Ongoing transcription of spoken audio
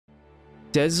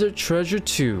Desert Treasure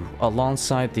 2,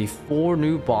 alongside the 4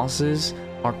 new bosses,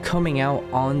 are coming out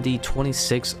on the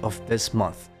 26th of this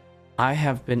month. I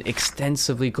have been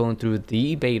extensively going through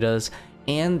the betas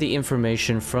and the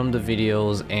information from the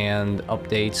videos and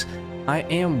updates. I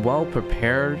am well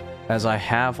prepared as I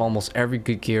have almost every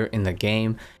good gear in the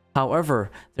game.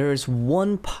 However, there is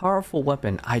one powerful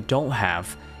weapon I don't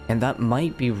have, and that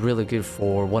might be really good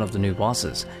for one of the new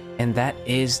bosses, and that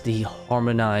is the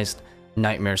harmonized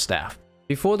Nightmare Staff.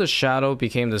 Before the Shadow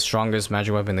became the strongest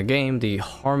magic weapon in the game, the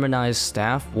harmonized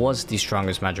staff was the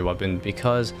strongest magic weapon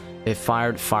because it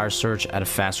fired Fire Surge at a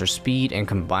faster speed, and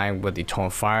combined with the Tone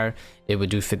of Fire, it would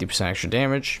do 50% extra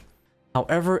damage.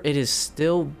 However, it is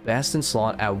still best in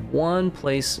slot at one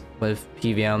place with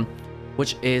PVM,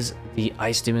 which is the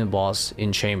Ice Demon boss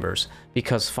in Chambers,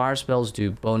 because fire spells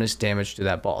do bonus damage to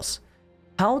that boss.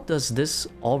 How does this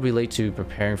all relate to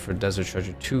preparing for Desert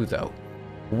Treasure 2 though?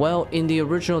 Well, in the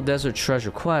original Desert Treasure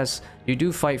quest, you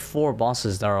do fight 4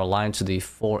 bosses that are aligned to the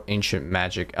 4 ancient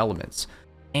magic elements.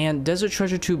 And Desert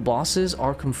Treasure 2 bosses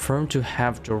are confirmed to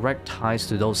have direct ties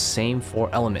to those same 4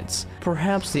 elements.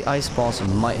 Perhaps the ice boss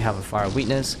might have a fire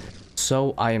weakness,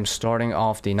 so I am starting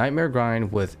off the Nightmare grind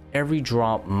with every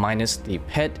drop minus the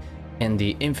pet and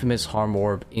the infamous harm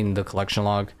orb in the collection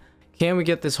log. Can we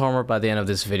get this harm orb by the end of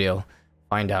this video?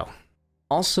 Find out.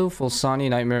 Also, Fulsani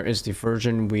Nightmare is the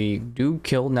version we do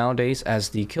kill nowadays, as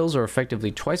the kills are effectively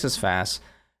twice as fast,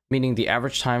 meaning the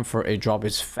average time for a drop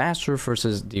is faster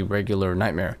versus the regular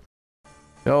Nightmare.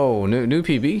 Yo, new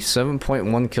PB,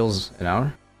 7.1 kills an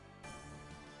hour.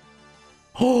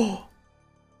 Oh,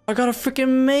 I got a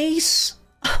freaking mace!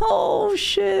 Oh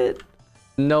shit!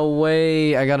 No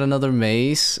way, I got another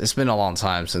mace. It's been a long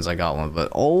time since I got one, but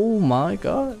oh my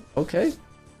god, okay.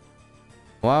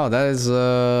 Wow, that is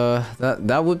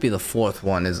that would be the 4th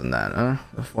one, isn't that?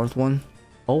 The 4th one?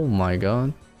 Oh my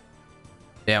god.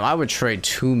 Damn, I would trade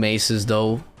 2 maces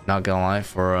though, not gonna lie,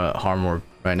 for a harm orb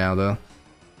right now though.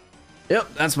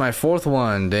 Yep, that's my 4th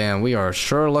one. Damn, we are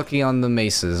sure lucky on the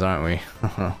maces, aren't we?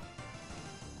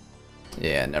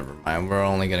 Yeah, never mind. We're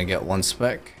only gonna get 1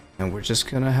 spec, and we're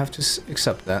just gonna have to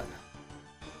accept that.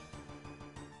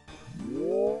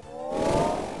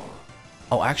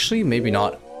 Oh, actually, maybe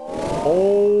not.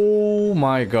 Oh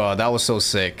my god, that was so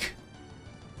sick.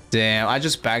 Damn, I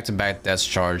just back-to-back Death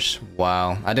Charge.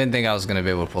 Wow, I didn't think I was gonna be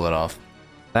able to pull it off.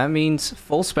 That means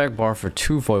full spec bar for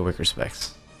 2 Void Wicker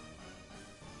specs.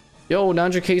 Yo,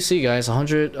 900 KC guys,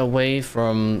 100 away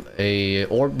from a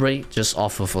orb rate just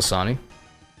off of Fulsani.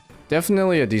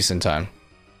 Definitely a decent time.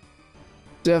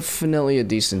 Definitely a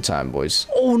decent time, boys.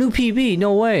 Oh, new PB,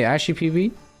 no way, actually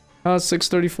PB?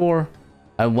 634.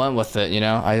 I went with it, you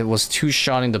know. I was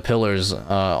 2-shotting the pillars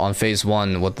on phase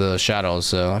 1 with the shadows,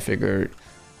 so I figured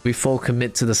we full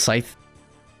commit to the scythe.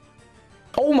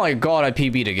 Oh my god, I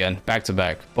PB'd again, back to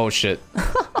back. Bullshit.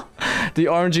 The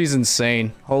RNG is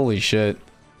insane. Holy shit.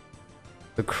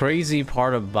 The crazy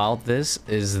part about this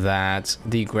is that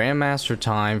the Grandmaster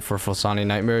time for Fulsani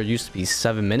Nightmare used to be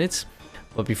 7 minutes,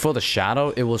 but before the shadow,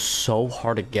 it was so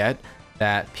hard to get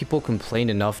that people complained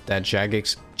enough that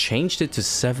Jagex changed it to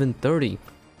 7:30.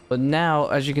 But now,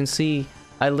 as you can see,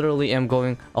 I literally am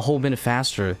going a whole minute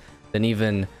faster than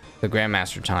even the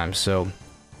Grandmaster time. So,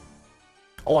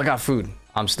 oh, I got food.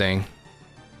 I'm staying.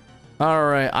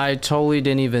 Alright, I totally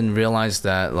didn't even realize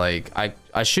that, like,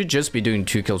 I should just be doing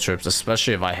 2 kill trips,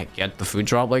 especially if I get the food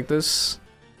drop like this.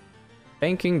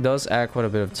 Banking does add quite a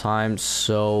bit of time,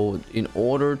 so in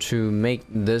order to make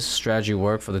this strategy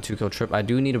work for the 2 kill trip, I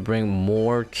do need to bring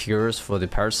more cures for the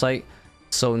parasite.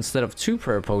 So instead of 2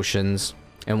 prayer potions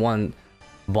and 1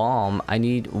 bomb, I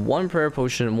need 1 prayer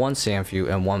potion, 1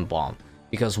 Sanfew, and 1 bomb,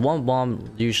 because 1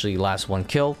 bomb usually lasts 1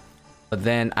 kill, but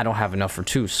then I don't have enough for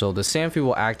 2. So the Sanfew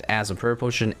will act as a prayer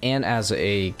potion and as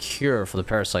a cure for the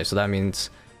parasite, so that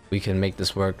means we can make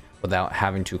this work without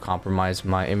having to compromise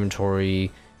my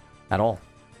inventory at all.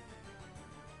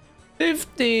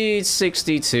 50,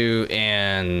 62,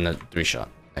 and 3 shot.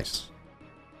 Nice.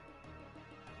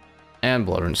 And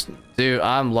blood runes. Dude,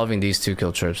 I'm loving these 2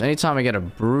 kill trips. Anytime I get a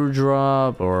brew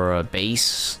drop or a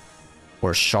base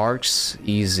or sharks,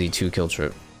 easy 2 kill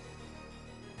trip.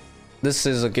 This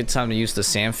is a good time to use the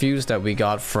Sanfews that we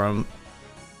got from...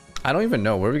 I don't even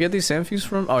know where we get these Sanfews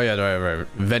from. Oh yeah, right.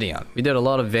 Vedion. We did a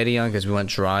lot of Vedion because we went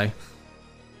dry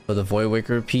for the Void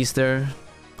Wicker piece there.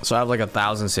 So I have like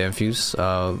 1,000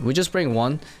 Sanfews. We just bring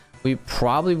 1. We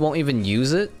probably won't even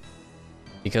use it,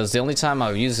 because the only time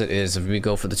I'll use it is if we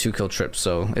go for the 2 kill trip.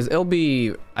 So it'll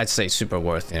be, I'd say, super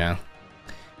worth, you know.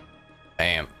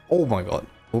 Bam. Oh my god.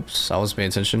 Oops, I was paying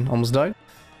attention. Almost died.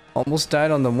 Almost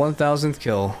died on the 1,000th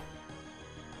kill.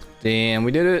 Damn,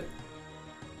 we did it.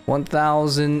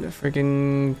 1000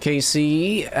 freaking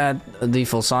KC at the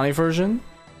Fulsani version.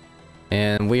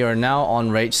 And we are now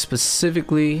on rate,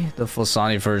 specifically the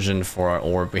Fulsani version for our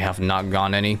orb. We have not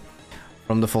gotten any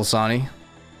from the Fulsani.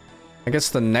 I guess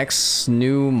the next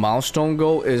new milestone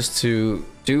goal is to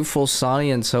do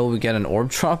Fulsani until we get an orb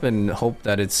drop and hope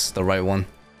that it's the right one.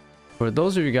 For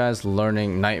those of you guys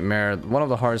learning Nightmare, one of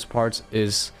the hardest parts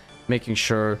is making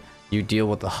sure you deal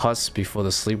with the husk before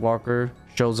the Sleepwalker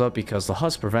shows up, because the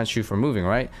husk prevents you from moving,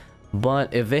 right?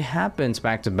 But if it happens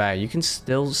back to back, you can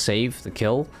still save the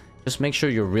kill. Just make sure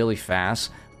you're really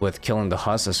fast with killing the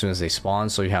husk as soon as they spawn,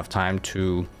 so you have time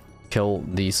to kill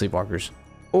the Sleepwalkers.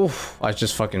 Oof, I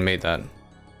just fucking made that.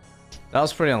 That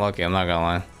was pretty unlucky, I'm not gonna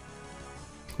lie.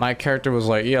 My character was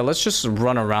like, yeah, let's just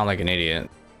run around like an idiot.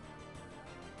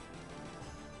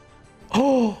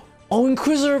 Oh,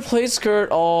 Inquisitor plate skirt.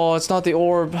 Oh, it's not the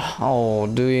orb. Oh,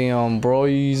 damn,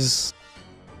 bros.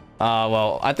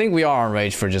 Well, I think we are on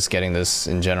rage for just getting this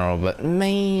in general, but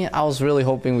man, I was really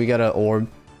hoping we get an orb.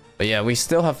 But yeah, we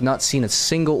still have not seen a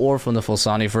single orb from the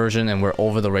Fulsani version, and we're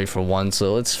over the rate for one,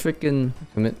 so let's freaking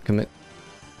commit.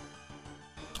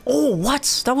 Oh,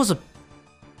 what? That was a...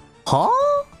 Huh?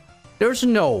 There's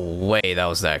no way that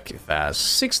was that fast.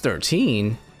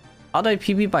 613? How'd I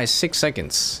PB by 6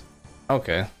 seconds?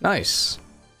 Okay, nice.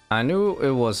 I knew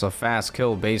it was a fast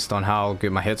kill based on how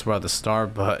good my hits were at the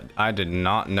start, but I did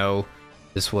not know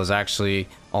this was actually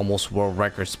almost world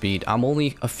record speed. I'm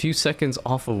only a few seconds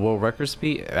off of world record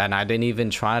speed, and I didn't even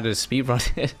try to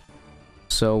speedrun it.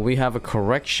 So we have a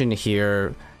correction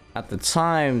here. At the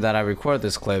time that I recorded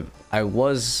this clip, I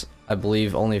was, I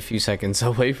believe, only a few seconds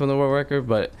away from the world record,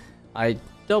 but I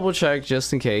double checked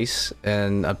just in case,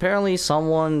 and apparently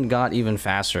someone got even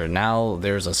faster. Now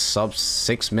there's a sub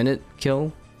 6 minute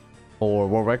kill for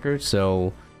world record,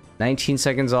 so 19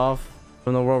 seconds off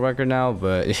from the world record now,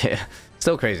 but yeah,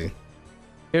 still crazy.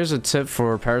 Here's a tip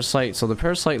for Parasite. So the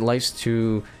Parasite likes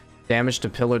to damage the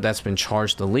pillar that's been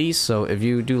charged the least. So if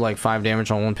you do like 5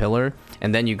 damage on one pillar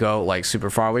and then you go like super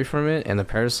far away from it and the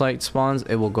Parasite spawns,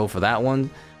 it will go for that one,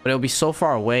 but it'll be so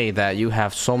far away that you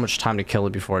have so much time to kill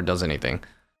it before it does anything.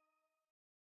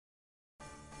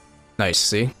 Nice,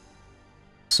 see?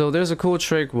 So there's a cool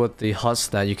trick with the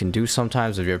husk that you can do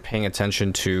sometimes if you're paying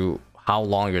attention to how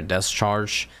long your death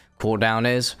charge cooldown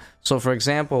is. So for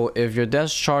example, if your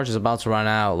death charge is about to run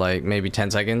out, like maybe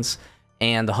 10 seconds,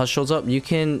 and the husk shows up, you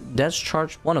can death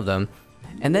charge one of them,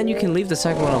 and then you can leave the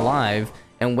second one alive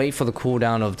and wait for the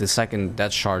cooldown of the second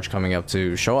death charge coming up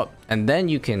to show up, and then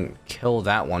you can kill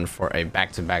that one for a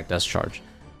back-to-back death charge.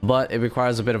 But it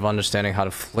requires a bit of understanding how to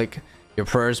flick your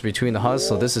prayers between the husks,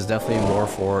 so this is definitely more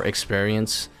for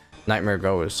experienced Nightmare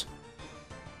goers.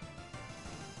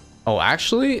 Oh,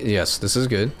 actually, yes, this is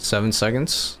good. 7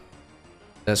 seconds.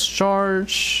 Let's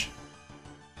charge.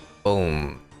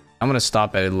 Boom. I'm gonna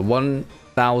stop at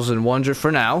 1100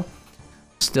 for now.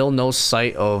 Still no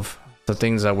sight of the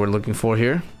things that we're looking for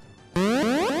here.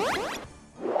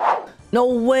 No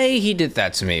way he did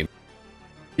that to me.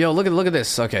 Yo, look at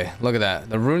this. Okay, look at that.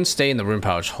 The runes stay in the rune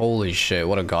pouch. Holy shit,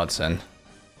 what a godsend.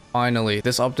 Finally,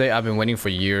 this update I've been waiting for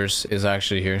years is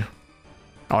actually here.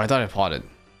 Oh, I thought I plotted.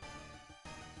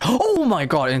 Oh my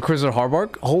god, Inquisitor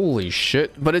Harbark. Holy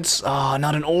shit. But it's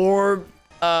not an orb.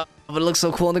 But it looks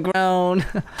so cool on the ground.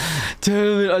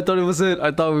 Damn it, I thought it was it.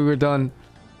 I thought we were done.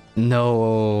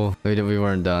 No, we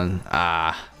weren't done.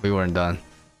 We weren't done.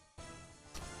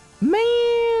 Man.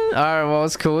 Alright, well,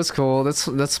 it's cool, it's cool.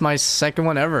 That's my second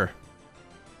one ever.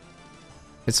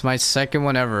 It's my second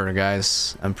one ever,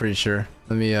 guys. I'm pretty sure.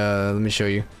 Let me show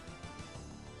you.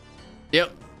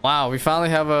 Yep. Wow, we finally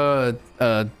have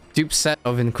a dupe set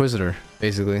of Inquisitor,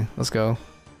 basically. Let's go.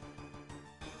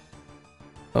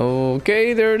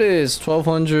 Okay, there it is.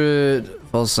 1200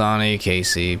 Fulsani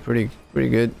KC. Pretty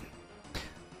good.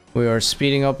 We are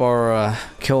speeding up our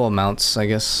kill amounts, I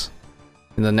guess,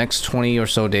 in the next 20 or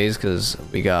so days, because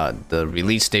we got the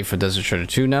release date for Desert Treader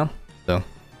 2 now. So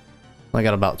I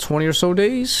got about 20 or so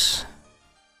days.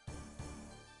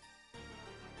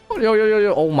 Oh,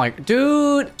 yo. Oh my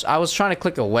dude. I was trying to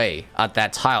click away at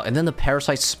that tile, and then the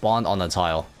parasite spawned on the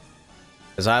tile.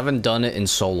 Because I haven't done it in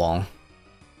so long.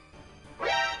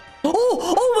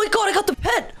 Oh my god, I got the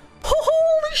pet!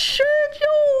 Holy shit,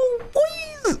 yo!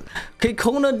 Please! Okay,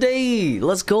 Kona Day!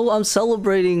 Let's go, I'm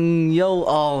celebrating, yo!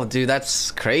 Oh, dude,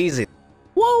 that's crazy.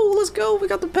 Whoa, let's go, we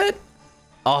got the pet!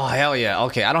 Oh, hell yeah,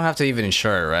 okay, I don't have to even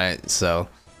insure it, right? So,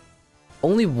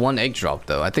 only one egg drop,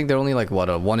 though. I think they're only like, what,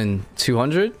 a 1 in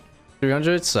 200?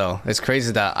 300? So, it's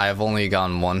crazy that I've only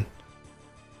gotten one.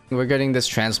 We're getting this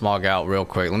transmog out real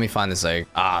quick. Let me find this egg.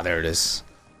 Ah, there it is.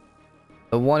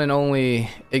 The one and only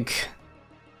egg.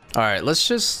 All right, let's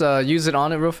just use it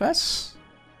on it real fast.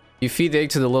 You feed the egg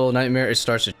to the little nightmare, it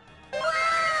starts to...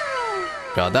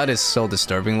 God, that is so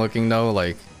disturbing looking though.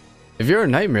 Like, if you're a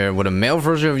nightmare, would a male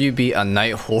version of you be a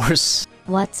night horse?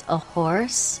 What's a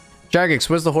horse? Jagex,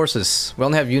 where's the horses? We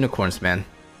only have unicorns, man.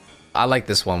 I like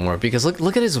this one more because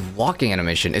look at his walking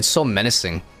animation. It's so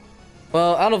menacing.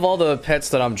 Well, out of all the pets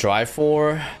that I'm dry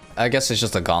for, I guess it's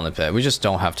just a gauntlet pet. We just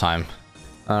don't have time.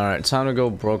 Alright, time to go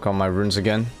broke on my runes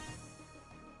again.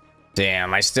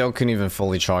 Damn, I still couldn't even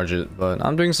fully charge it, but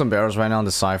I'm doing some barrels right now on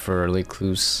the side for Elite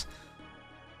Clues.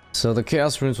 So the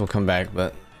Chaos runes will come back,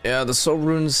 but yeah, the Soul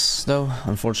runes, though,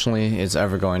 unfortunately, it's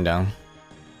ever going down.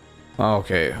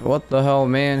 Okay, what the hell,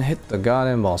 man? Hit the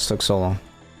goddamn boss. Took so long.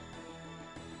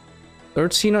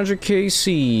 1300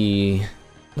 KC.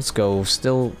 Let's go.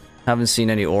 Still haven't seen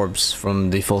any orbs from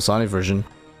the full Sonic version.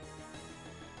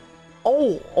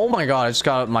 Oh my god, I just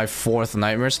got my 4th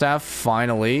Nightmare Staff,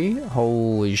 finally.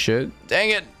 Holy shit.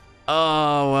 Dang it!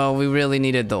 Oh, well, we really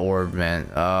needed the orb, man.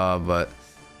 But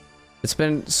it's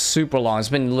been super long. It's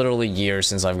been literally years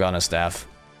since I've gotten a staff.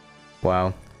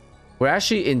 Wow. We're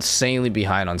actually insanely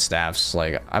behind on staffs.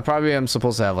 Like, I probably am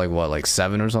supposed to have, like, what, like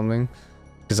 7 or something?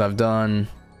 Because I've done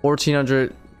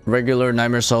 1400 regular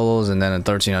Nightmare Solos and then a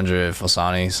 1300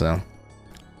 Fosani, so...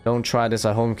 Don't try this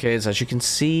at home, kids. As you can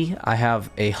see, I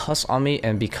have a Husk on me,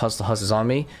 and because the Husk is on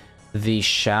me, the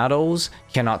shadows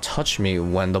cannot touch me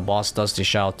when the boss does the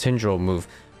Shadow Tendril move.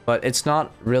 But it's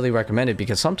not really recommended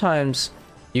because sometimes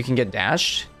you can get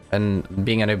dashed and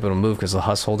being unable to move because the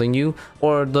Husk holding you,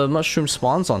 or the mushroom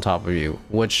spawns on top of you,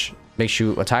 which makes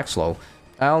you attack slow.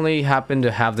 I only happened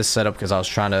to have this set up because I was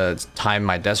trying to time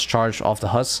my death charge off the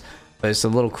Husk, but it's a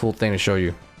little cool thing to show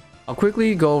you. I'll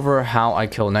quickly go over how I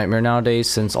kill Nightmare nowadays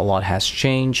since a lot has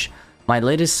changed. My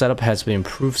latest setup has been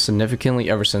improved significantly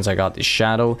ever since I got the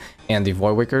Shadow and the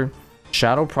Void Waker.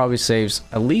 Shadow probably saves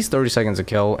at least 30 seconds a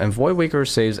kill, and Void Waker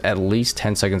saves at least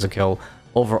 10 seconds a kill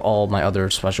over all my other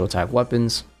special attack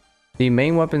weapons. The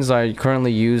main weapons I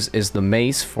currently use is the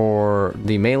mace for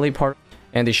the melee part,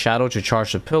 and the Shadow to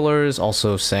charge the pillars,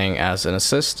 also saying as an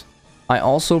assist. I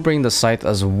also bring the Scythe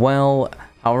as well.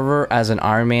 However, as an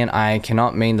Iron Man, I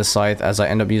cannot main the Scythe as I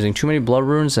end up using too many blood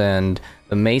runes, and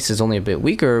the mace is only a bit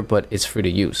weaker, but it's free to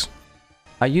use.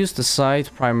 I use the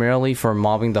Scythe primarily for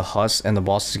mobbing the Husk and the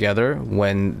boss together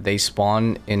when they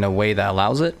spawn in a way that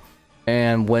allows it,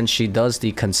 and when she does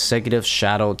the consecutive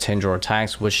Shadow Tendril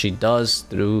attacks, which she does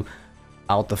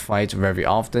throughout the fight very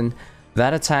often.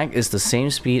 That attack is the same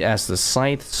speed as the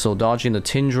Scythe, so dodging the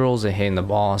Tendrils and hitting the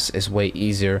boss is way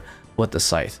easier with the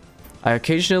Scythe. I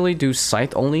occasionally do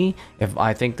Scythe only if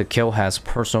I think the kill has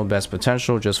personal best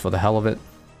potential just for the hell of it.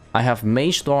 I have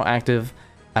Mage Throw active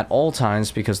at all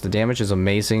times because the damage is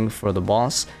amazing for the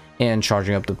boss and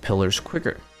charging up the pillars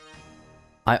quicker.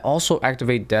 I also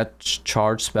activate Death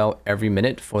Charge spell every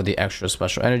minute for the extra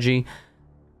special energy.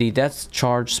 The Death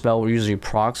Charge spell usually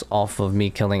procs off of me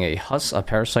killing a Husk, a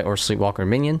Parasite, or Sleepwalker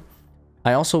minion.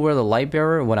 I also wear the Light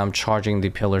Bearer when I'm charging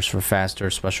the pillars for faster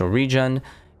special regen,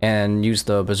 and use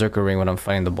the Berserker Ring when I'm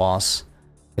fighting the boss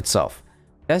itself.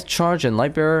 Death Charge and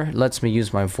Light Bearer lets me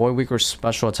use my Void Waker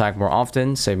special attack more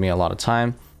often, save me a lot of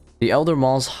time. The Elder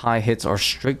Maul's high hits are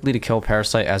strictly to kill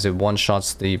Parasite as it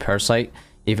one-shots the Parasite,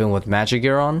 even with magic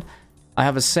gear on. I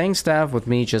have a Sang Staff with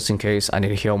me just in case I need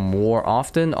to heal more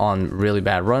often on really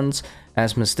bad runs,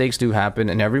 as mistakes do happen,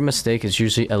 and every mistake is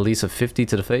usually at least a 50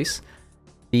 to the face.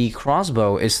 The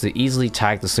Crossbow is to easily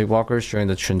tag the Sleepwalkers during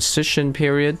the transition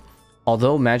period,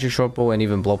 although Magic Shortbow and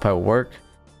even Blowpipe will work.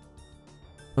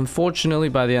 Unfortunately,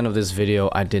 by the end of this video,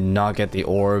 I did not get the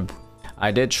orb. I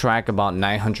did track about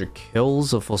 900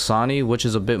 kills of Fosani, which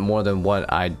is a bit more than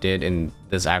what I did in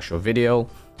this actual video.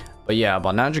 But yeah,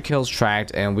 about 900 kills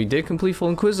tracked, and we did complete Full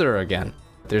Inquisitor again.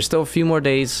 There's still a few more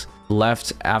days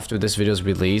left after this video's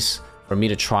release for me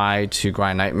to try to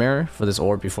grind Nightmare for this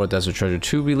orb before Desert Treasure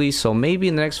 2 release, so maybe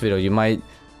in the next video you might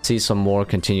see some more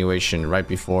continuation right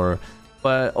before.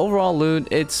 But overall loot,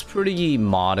 it's pretty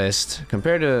modest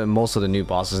compared to most of the new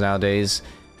bosses nowadays.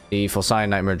 The Fosani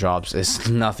Nightmare drops is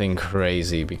nothing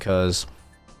crazy because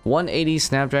 180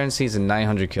 Snapdragon Seeds and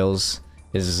 900 kills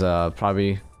is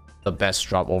probably the best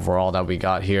drop overall that we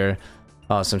got here.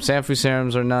 Some Sanfu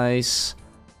Serums are nice.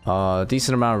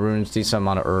 Decent amount of runes, decent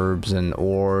amount of herbs and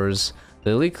ores. The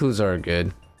Elite Clues are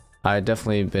good. I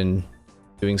definitely been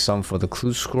doing some for the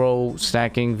Clue Scroll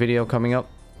stacking video coming up.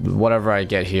 Whatever I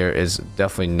get here is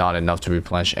definitely not enough to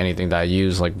replenish anything that I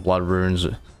use, like blood runes.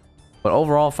 But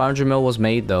overall, 500 mil was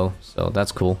made though, so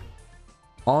that's cool.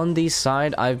 On the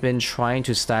side, I've been trying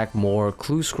to stack more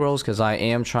clue scrolls because I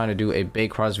am trying to do a big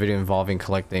cross video involving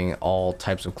collecting all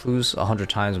types of clues 100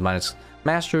 times minus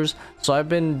masters. So I've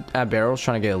been at barrels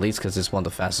trying to get elites because it's one of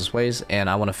the fastest ways, and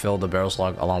I want to fill the barrels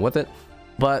log along with it.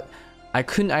 But I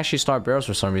couldn't actually start barrels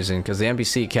for some reason because the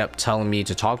NPC kept telling me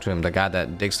to talk to him, the guy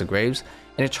that digs the graves,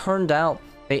 and it turned out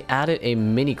they added a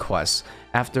mini quest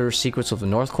after Secrets of the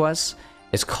North quest.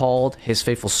 It's called His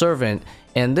Faithful Servant,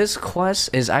 and this quest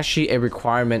is actually a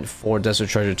requirement for Desert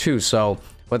Treasure 2. So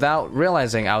without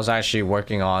realizing, I was actually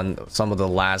working on some of the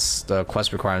last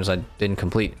quest requirements I didn't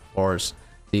complete for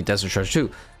the Desert Treasure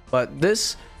 2. But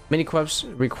this mini quest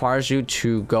requires you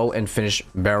to go and finish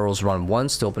Barrels Run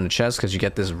once to open the chest, because you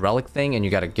get this relic thing and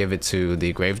you got to give it to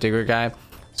the Gravedigger guy.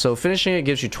 So finishing it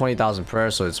gives you 20,000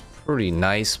 prayers, so it's pretty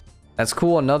nice. That's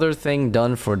cool. Another thing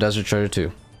done for Desert Treasure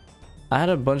 2. I had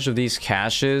a bunch of these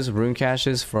caches, rune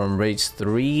caches from Rage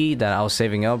 3 that I was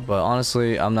saving up, but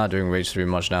honestly, I'm not doing Rage 3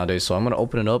 much nowadays, so I'm going to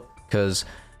open it up because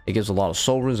it gives a lot of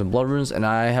soul runes and blood runes, and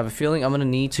I have a feeling I'm going to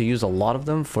need to use a lot of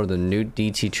them for the new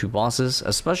DT2 bosses,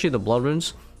 especially the blood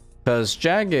runes, because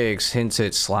Jagex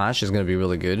Hinted Slash is going to be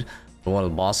really good for one of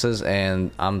the bosses, and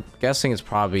I'm guessing it's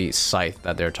probably Scythe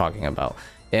that they're talking about.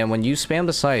 And when you spam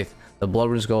the Scythe, the blood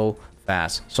runes go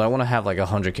fast, so I want to have like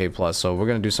 100k plus, so we're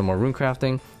going to do some more rune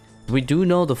crafting. We do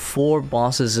know the 4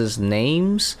 bosses'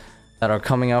 names that are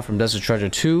coming out from Desert Treasure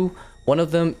 2. One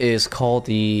of them is called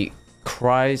the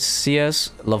Chryseus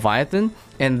Leviathan,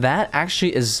 and that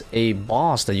actually is a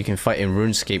boss that you can fight in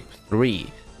RuneScape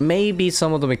 3. Maybe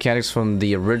some of the mechanics from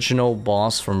the original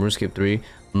boss from RuneScape 3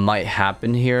 might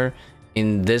happen here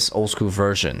in this old school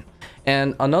version.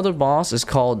 And another boss is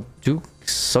called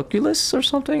Duxoculus or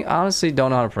something. I honestly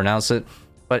don't know how to pronounce it,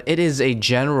 but it is a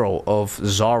general of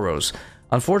Zaros.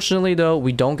 Unfortunately though,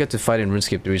 we don't get to fight in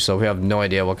RuneScape 3, so we have no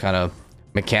idea what kind of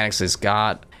mechanics it's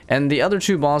got. And the other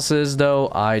 2 bosses though,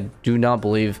 I do not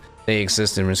believe they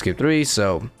exist in RuneScape 3,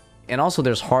 so... And also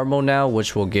there's hard mode now,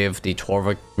 which will give the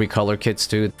Torva recolor kits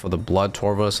too, for the blood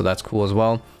Torva, so that's cool as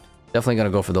well. Definitely gonna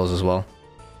go for those as well.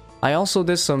 I also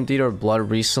did some Dieter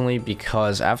Blood recently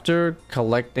because after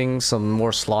collecting some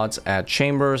more slots at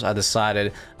Chambers, I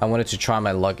decided I wanted to try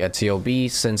my luck at TOB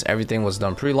since everything was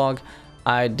done pre-log.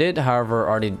 I did, however,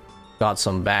 already got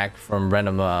some back from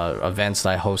random events that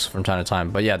I host from time to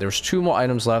time. But yeah, there's 2 more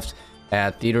items left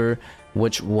at Theater,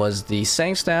 which was the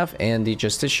Sang Staff and the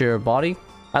Justiciar Body.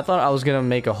 I thought I was going to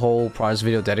make a whole prize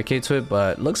video dedicated to it,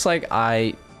 but looks like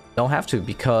I don't have to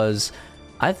because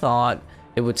I thought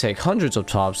it would take hundreds of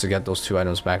tops to get those 2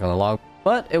 items back on the log.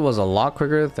 But it was a lot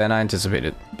quicker than I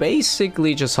anticipated.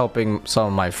 Basically just helping some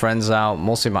of my friends out,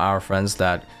 mostly our friends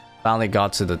that finally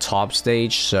got to the top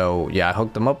stage. So yeah, I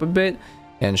hooked them up a bit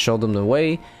and showed them the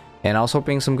way, and I was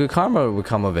hoping some good karma would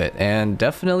come of it, and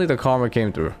definitely the karma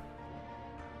came through.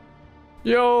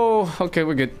 Yo, okay,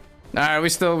 we're good. All right, we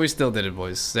still did it,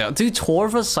 boys. Yeah, dude,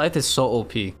 Torva's Scythe is so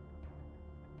OP.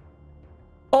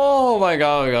 Oh my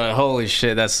god, holy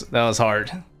shit, that was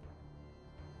hard.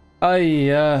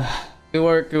 Good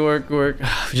work.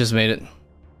 We just made it.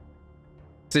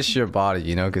 It's just your body,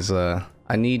 you know, because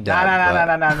I need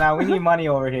that. No. We need money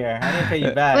over here. I need to pay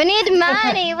you back. We need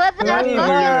money. What the fuck are you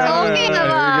talking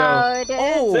about?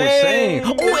 Oh, Sang. Oh,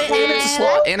 and it's a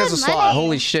slot. And it's a slot.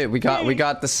 Holy shit. We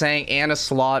got the Sang and a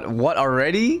slot. What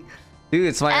already? Dude,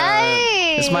 it's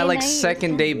my like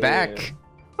second day back.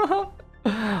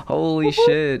 Holy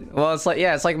shit. Well, it's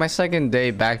like my second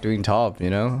day back doing top, you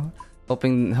know?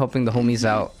 Helping the homies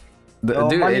out. Dude,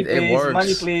 it works.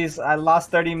 Money please. I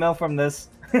lost 30 mil from this.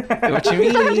 What you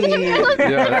mean?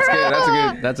 Yeah, that's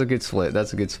good. That's a good split.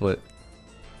 That's a good split.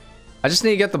 I just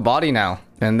need to get the body now,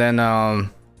 and then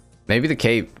maybe the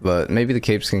cape, but maybe the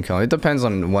capes can come. It depends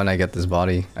on when I get this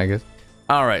body, I guess.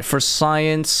 All right, for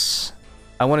science,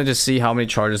 I wanted to see how many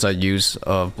charges I use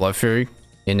of Blood Fury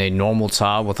in a normal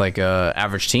Tob with like a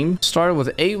average team. Started with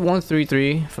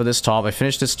 8133 for this Tob. I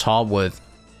finished this Tob with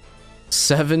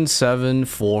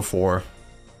 7744.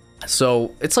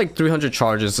 So it's like 300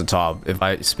 charges to top if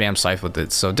I spam Scythe with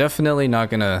it. So definitely not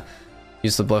gonna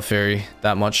use the Blood Fairy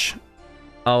that much.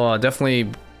 I'll definitely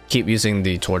keep using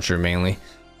the Torture mainly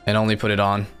and only put it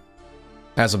on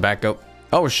as a backup.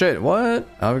 Oh shit, what?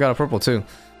 Oh, we got a purple too.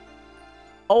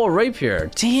 Oh, a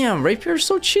Rapier. Damn, Rapier's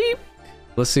so cheap.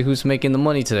 Let's see who's making the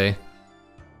money today.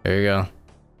 There you go.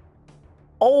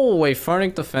 Oh, a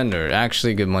Pharnic Defender.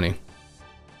 Actually good money.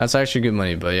 That's actually good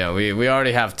money, but yeah, we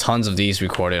already have tons of these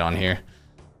recorded on here.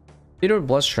 Theater of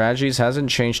Blood strategies hasn't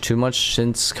changed too much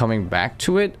since coming back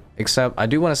to it, except I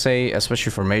do want to say,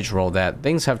 especially for Mage Roll, that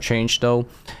things have changed though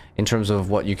in terms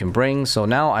of what you can bring. So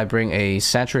now I bring a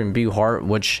Saturated Imbue Heart,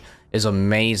 which is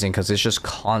amazing because it's just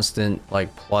constant,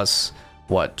 like, plus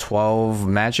what, 12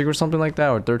 magic or something like that,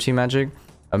 or 13 magic.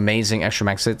 Amazing extra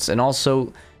max hits. And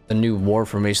also the new war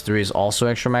for Mage 3 is also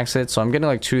extra max hits, so I'm getting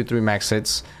like 2 to 3 max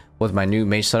hits with my new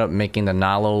mage setup, making the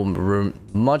Nalo room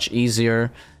much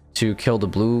easier to kill the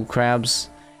blue crabs.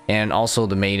 And also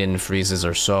the maiden freezes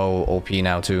are so OP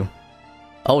now too.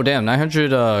 Oh damn,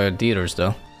 900 theaters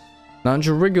though.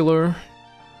 900 regular.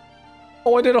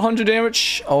 Oh, I did 100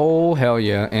 damage. Oh hell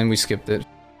yeah, and we skipped it.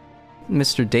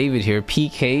 Mr. David here,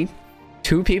 PK.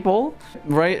 2 people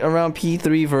right around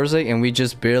P3 Versa, and we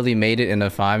just barely made it in a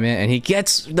 5-minute, and he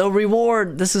gets the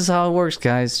reward. This is how it works,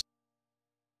 guys.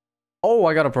 Oh,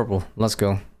 I got a purple. Let's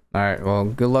go. All right, well,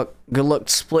 good luck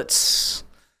splits.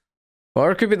 Or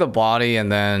it could be the body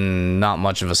and then not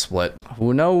much of a split.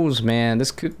 Who knows, man? This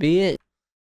could be it.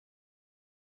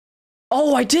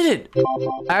 Oh, I did it.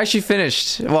 I actually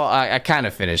finished. Well, I kind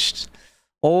of finished.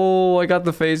 Oh, I got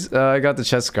the face. I got the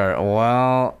chest guard.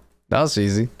 Well, that was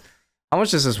easy. How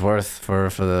much is this worth for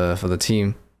the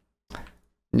team?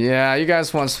 Yeah, you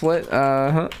guys want split?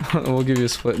 We'll give you a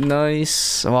split.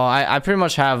 Nice. Well, I pretty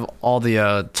much have all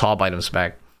the top items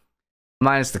back,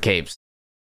 minus the capes.